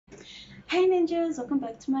Hey ninjas, welcome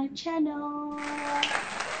back to my channel.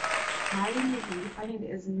 Finally,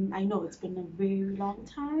 I know it's been a very long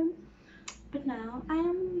time, but now I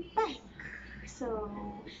am back. So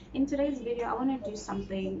in today's video, I want to do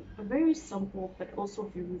something very simple but also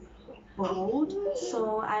very bold.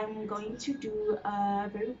 So I'm going to do a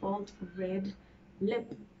very bold red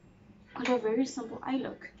lip with a very simple eye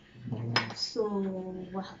look. So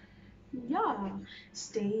yeah,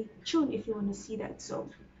 stay tuned if you want to see that. So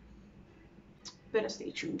better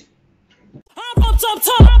stay tuned.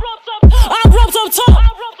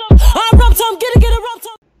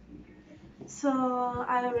 So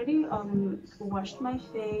I already washed my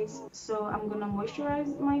face, so I'm gonna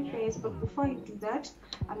moisturize my face. But before I do that,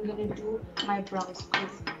 I'm gonna do my brows,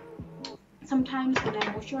 because sometimes when I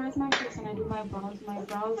moisturize my face and I do my brows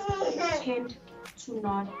tend to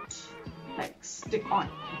not like stick on,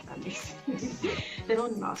 if that makes sense. They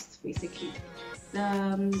don't last basically.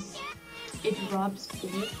 It rubs off,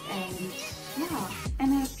 and yeah,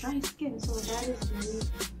 and I have dry skin, so that is really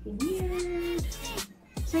weird.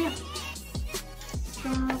 So yeah,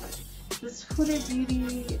 this Huda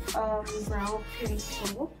Beauty brow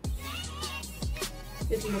pencil,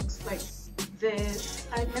 it looks like this.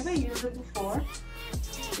 I've never used it before.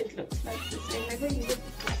 It looks like this. I never used it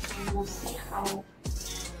before, so we'll see how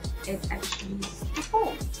it actually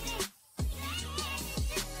performs.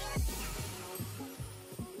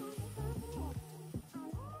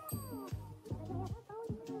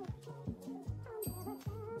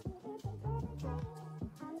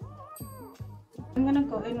 I'm gonna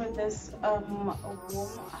go in with this warm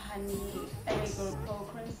honey Enegro Pro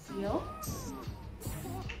conceal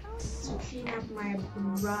to clean up my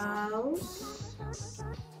brows.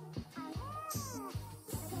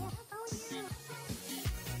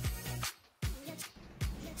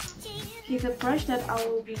 Okay, the brush that I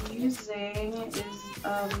will be using is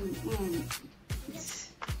I'm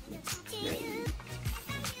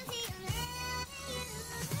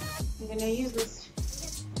gonna use this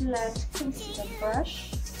flat concealer brush.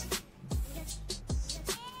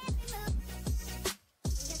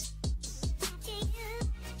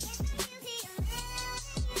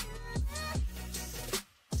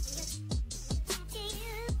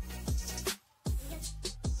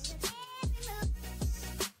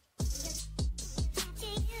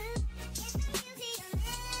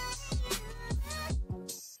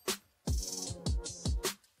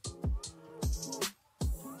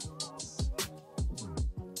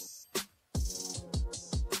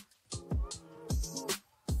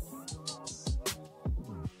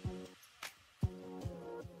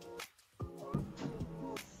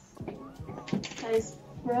 Guys,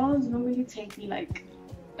 brows normally take me like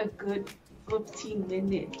a good 15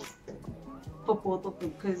 minutes for both of them,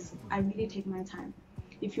 because I really take my time.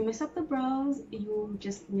 If you mess up the brows, you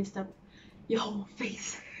just messed up your whole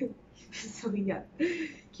face. So yeah,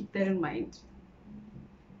 keep that in mind.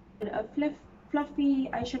 With a fluffy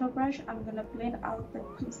eyeshadow brush, I'm gonna blend out the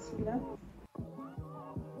concealer.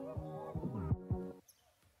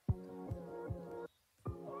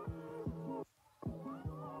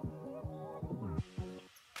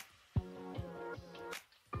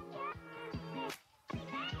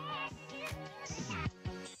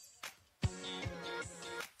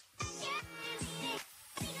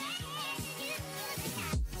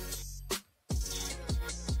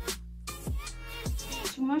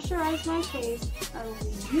 To moisturize my face, I will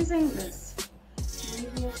be using this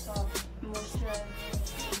Nivea Soft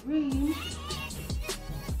Moisturizing Cream.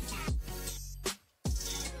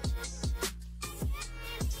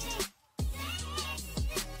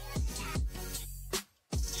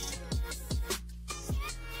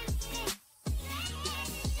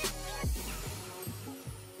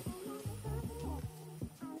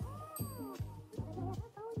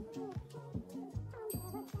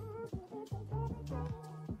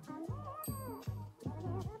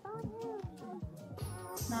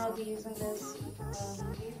 Now I'll be using this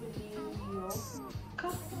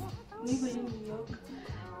Maybelline New York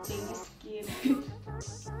Daily Skin.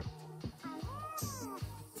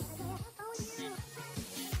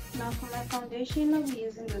 Now for my foundation, I'll be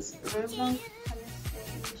using this Revlon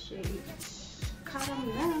in the shade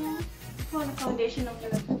Caramel. For the foundation, I'm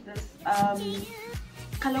gonna put this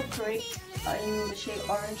Color Correct in the shade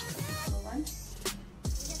Orange, the one.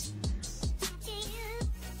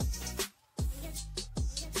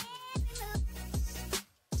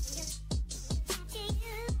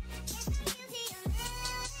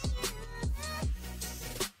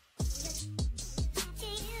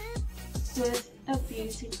 With a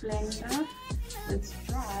beauty blender. It's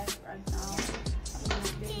dry right now. I'm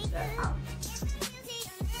gonna blend that out.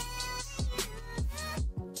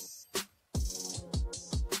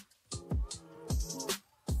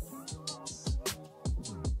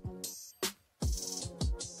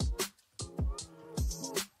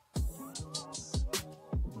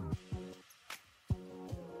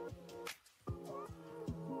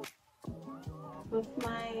 with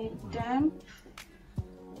my damp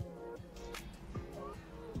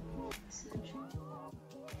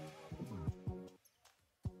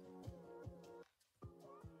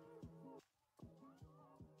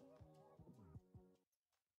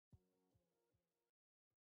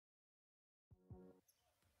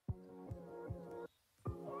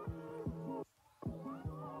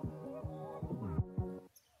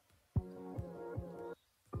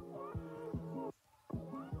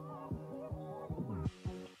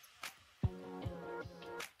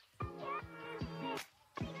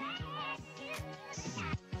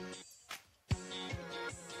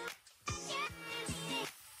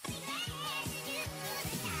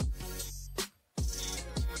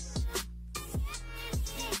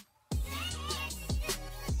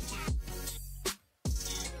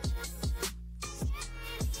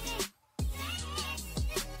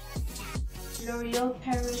L'Oreal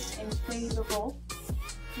Paris Infallible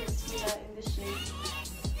concealer in the shade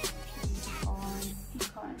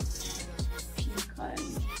Pecan.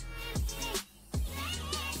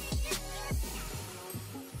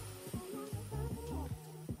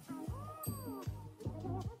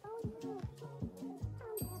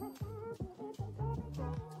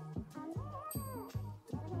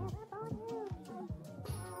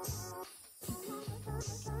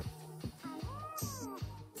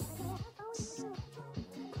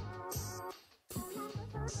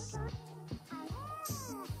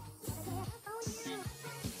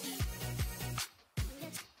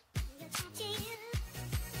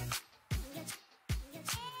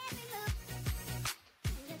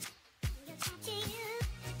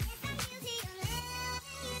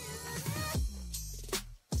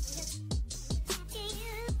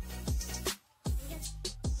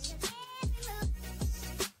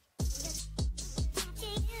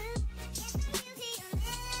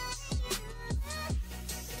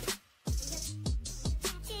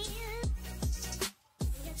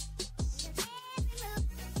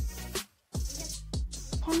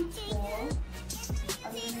 Contour,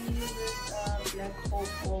 I'm going to use this Black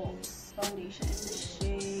Opal foundation in the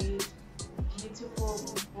shade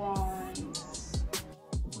Beautiful Bronze.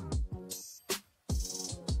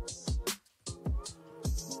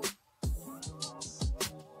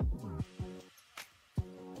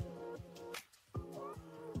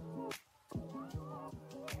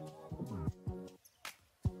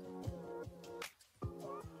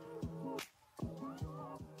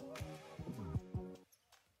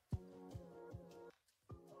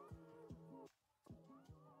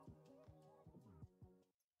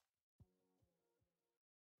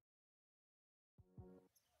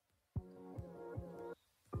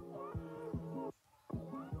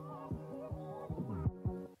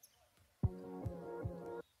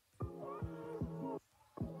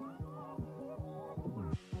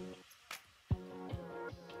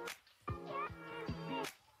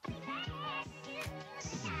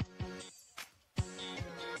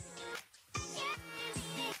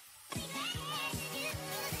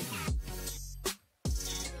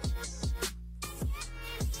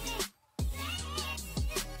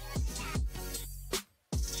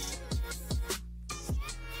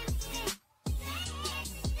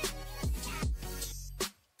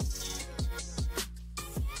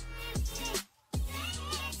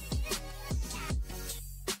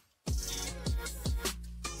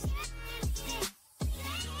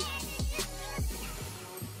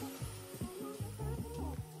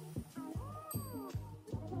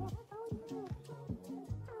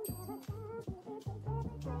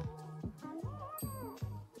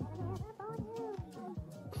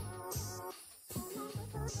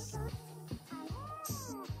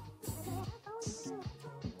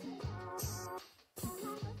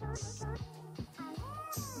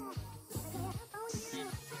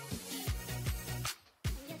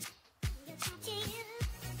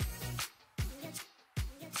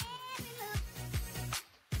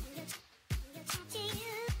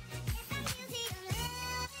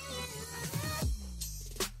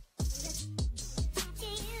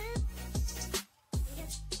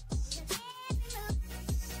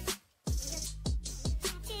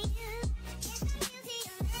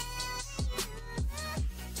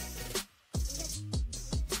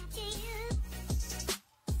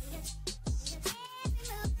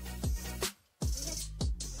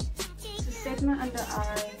 Set my under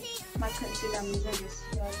eye, my concealer, I'm using this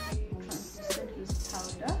CRV translucent loose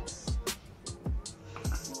powder.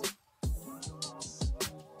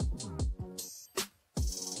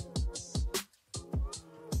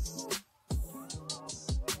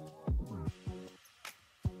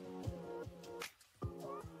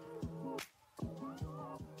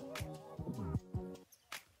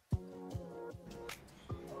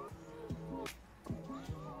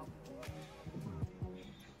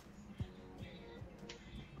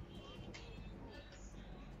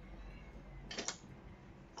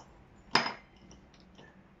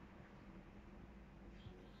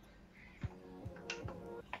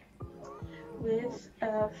 with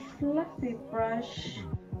a fluffy brush,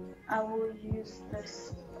 I will use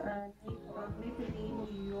this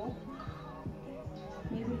Maybelline New York.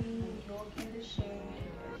 Maybelline New York in the shade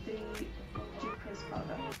 340 press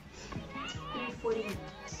powder. 340.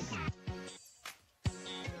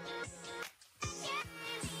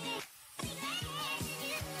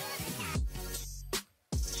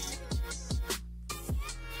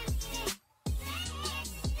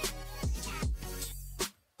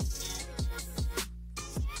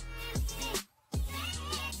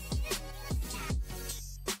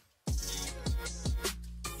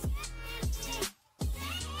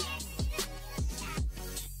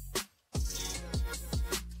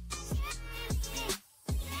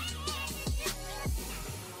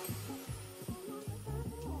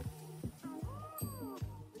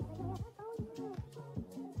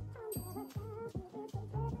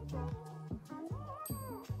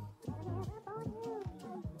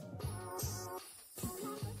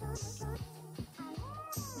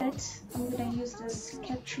 I'm gonna use this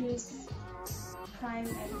Catrice Prime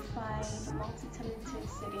and Fine multi-talented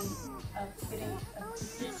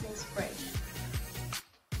fixing spray.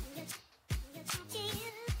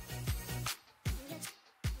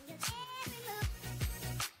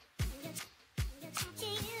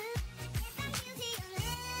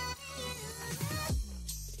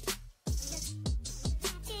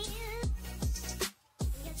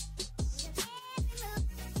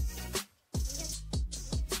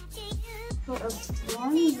 For a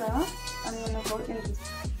bronzer, I'm gonna go in this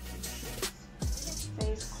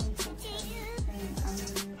face contour and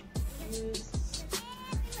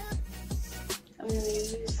I'm gonna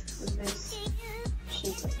use this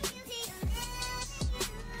shaper.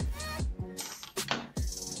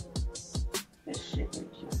 This shaper.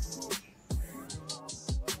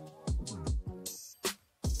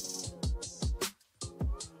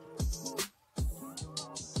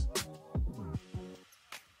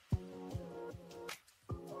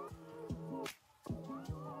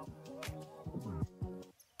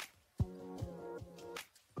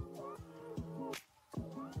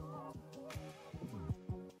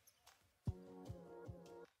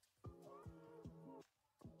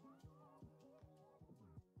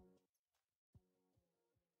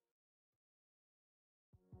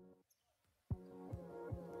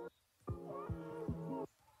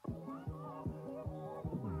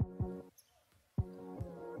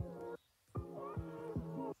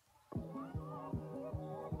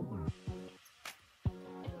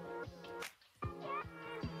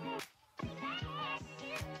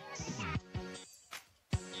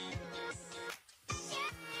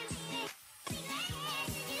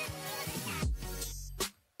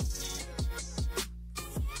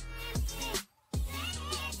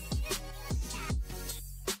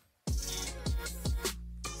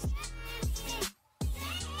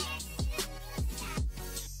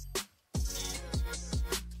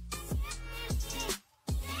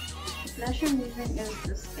 Blush I'm using is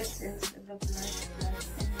this Essence The Blush Blush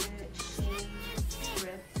in the shade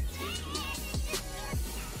Breathtaking.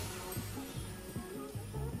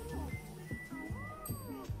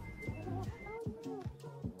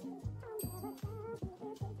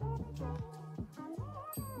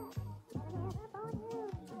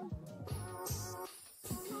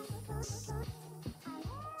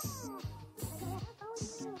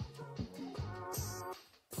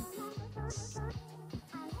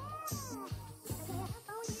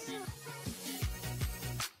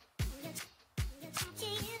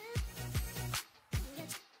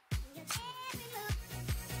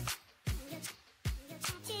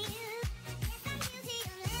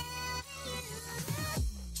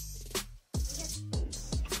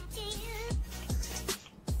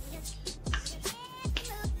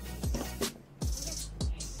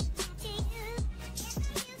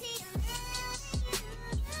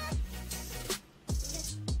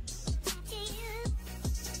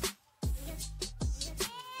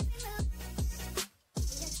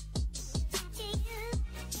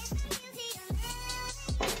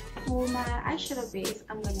 For my eyeshadow base,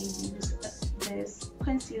 I'm going to use this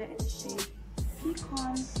concealer in the shade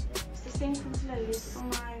Pecan. It's the same concealer I used for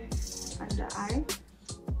my under eye.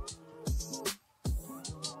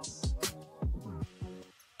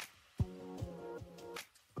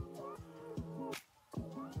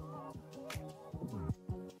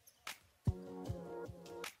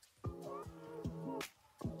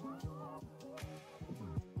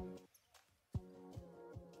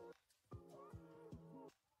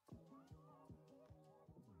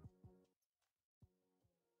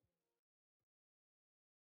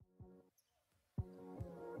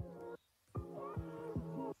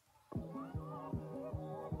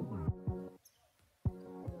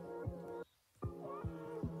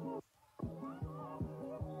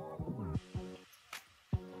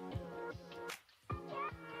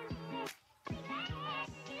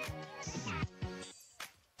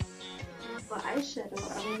 For eyeshadow,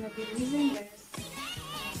 I'm going to be using this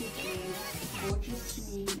Too Gorgeous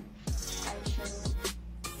Me eyeshadow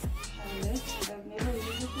palette. I've never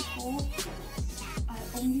used it before. I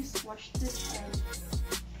only swatched it and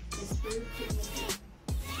it's very pigmented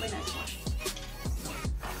when I swatched it.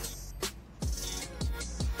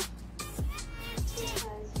 It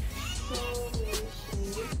has so many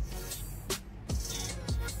shades.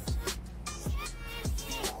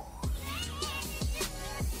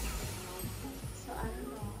 So I don't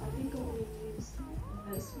know. I think I'm going to use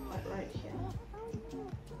this part right here.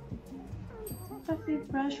 Fluffy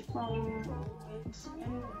brush from Wet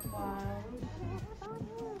n Wild.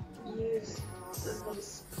 Use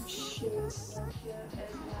those shades right here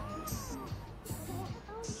as my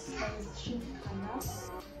transition color.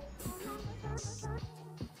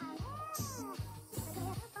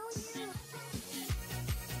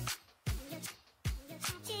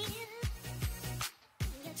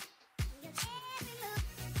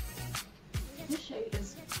 This shade is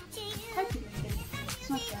quite pigmented. It's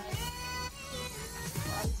not bad. So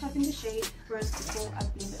I'm tapping the shade first before I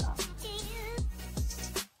blend it up.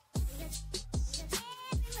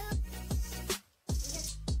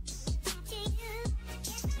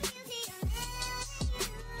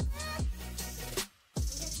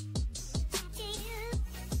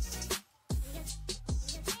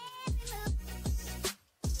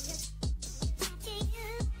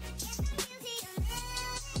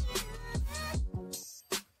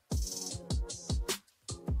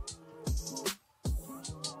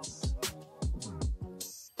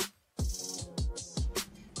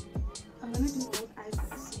 I'm going to do both eyes at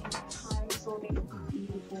the same time so they look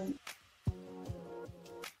beautiful.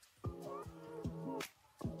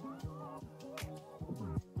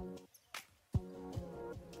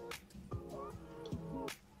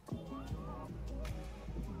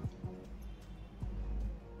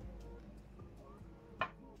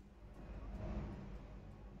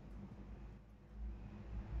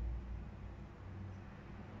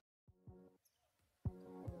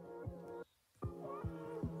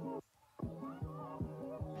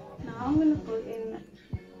 Now I'm going to go in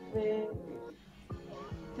with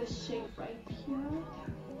this shade right here.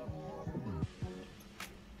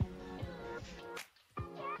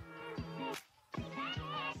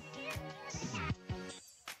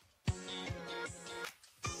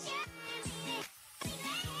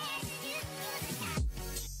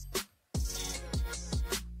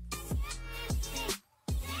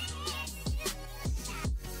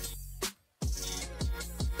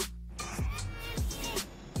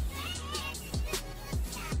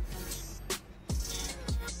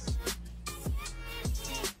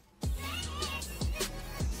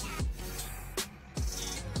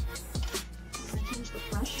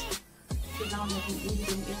 Now I'm making easy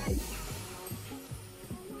and easy.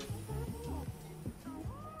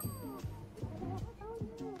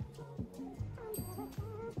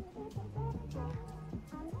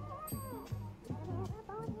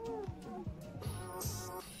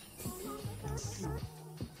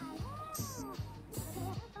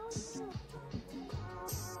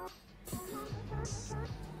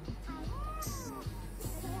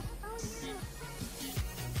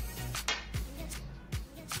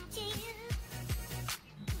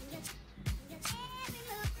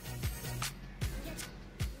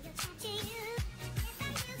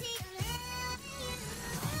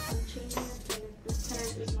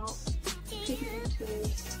 Is not pigmented,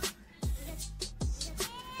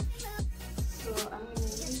 so I'm going to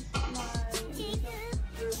use my makeup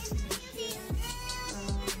revolution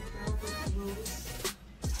Velvet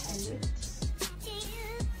Rose palette.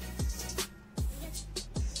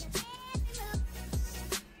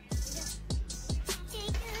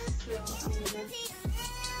 So I'm going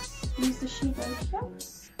to use the shade right here.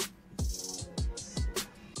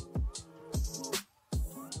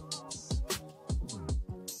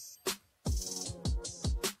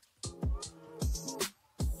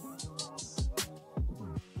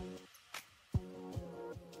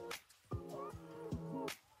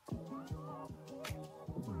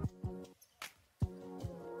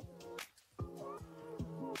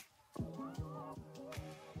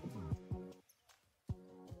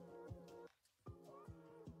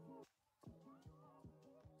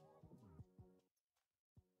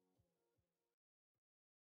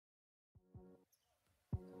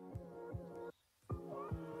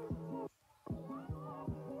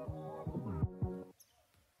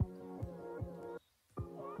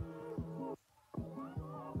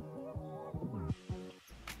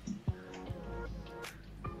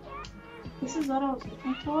 This is what I was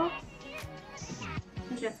looking for.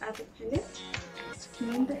 You just add the palette,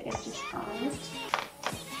 clean the edges out,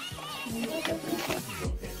 clean the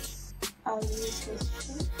I'll use this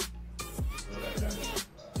shape.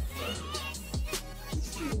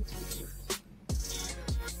 Just a little bit.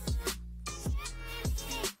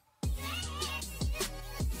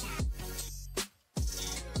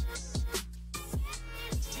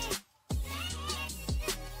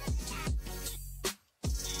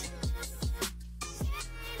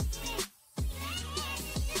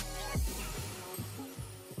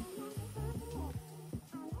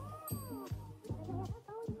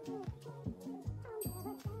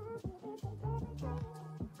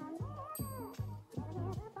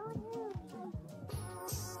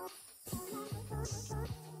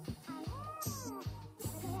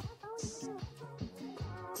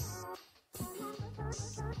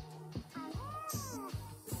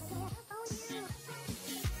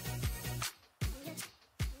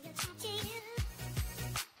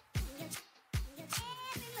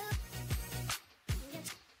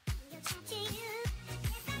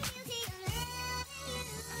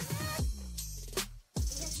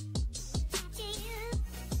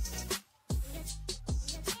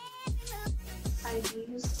 I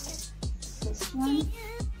use this one.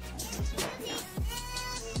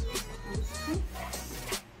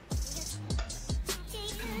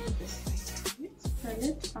 Spread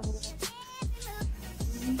it. I'm gonna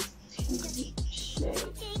use two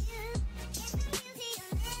shades.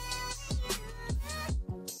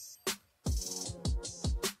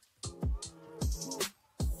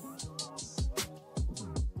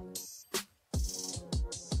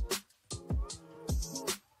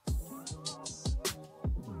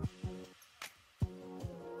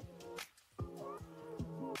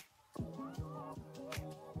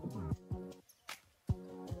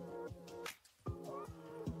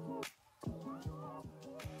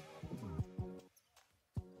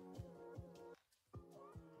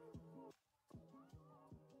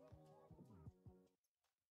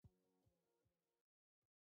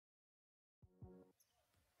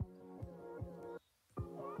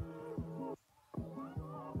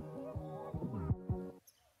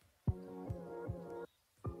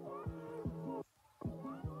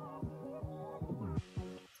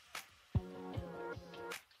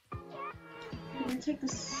 I'm gonna take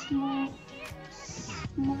this small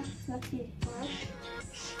fluffy brush.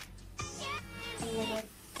 I'm gonna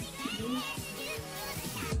use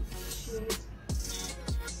shade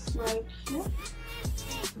right here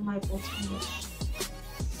for my bottom brush.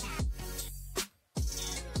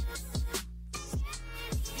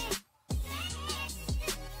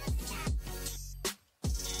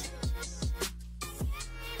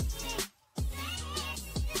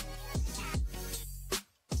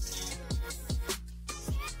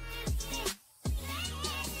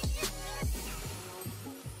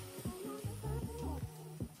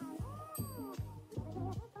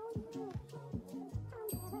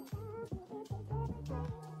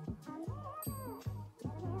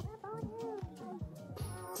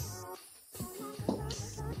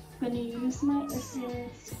 I'm gonna use my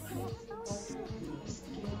Essence Crazy Button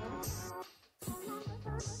Mascara.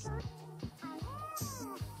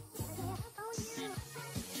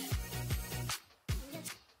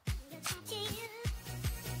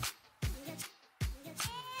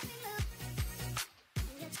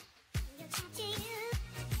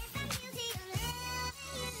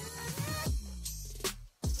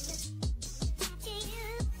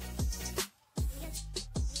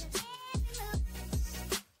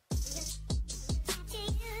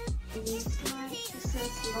 Use my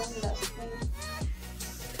Essence Long Lasting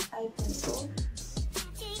Eye Pencil.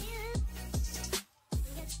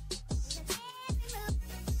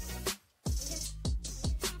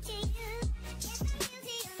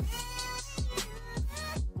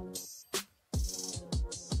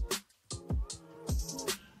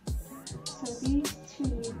 So these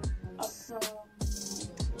two are from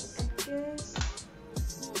Edges.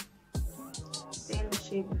 They're in the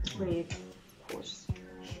shade Red, of course.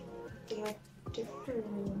 They are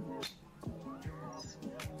different.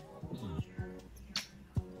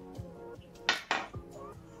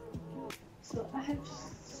 So I have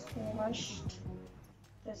swatched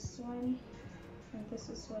this one, and this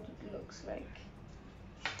is what it looks like.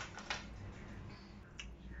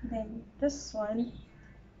 Then this one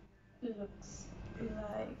looks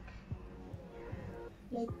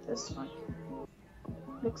like this one.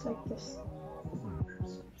 Looks like this.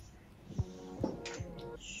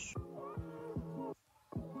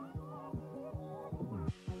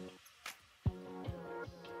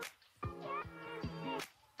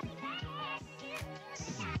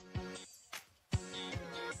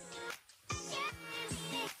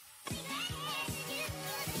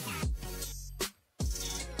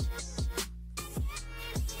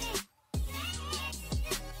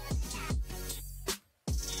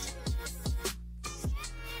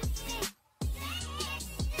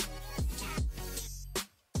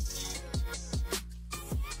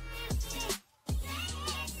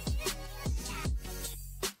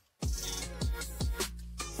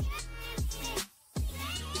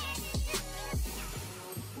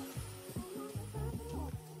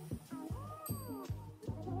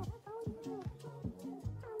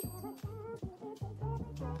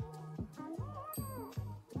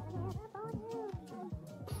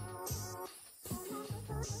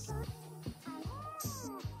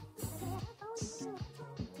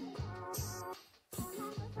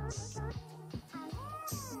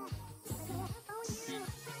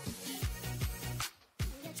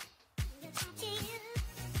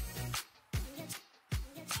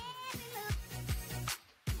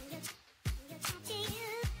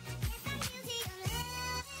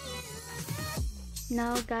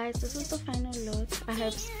 Now guys, this is the final look. I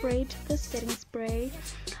have sprayed the setting spray.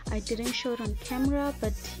 I didn't show it on camera,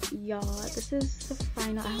 but yeah, this is the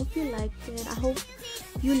final. I hope you liked it. I hope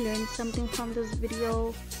you learned something from this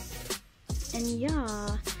video. And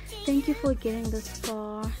yeah, thank you for getting this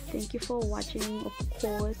far. Thank you for watching, of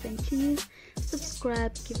course, and please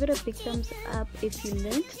subscribe, give it a big thumbs up if you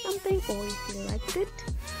learned something or if you liked it.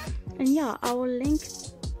 And yeah, I will link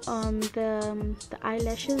the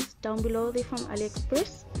eyelashes down below. They're from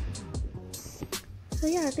AliExpress. So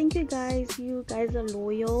yeah, thank you guys. You guys are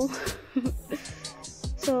loyal.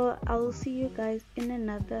 So I'll see you guys in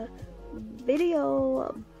another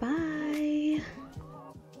video. Bye.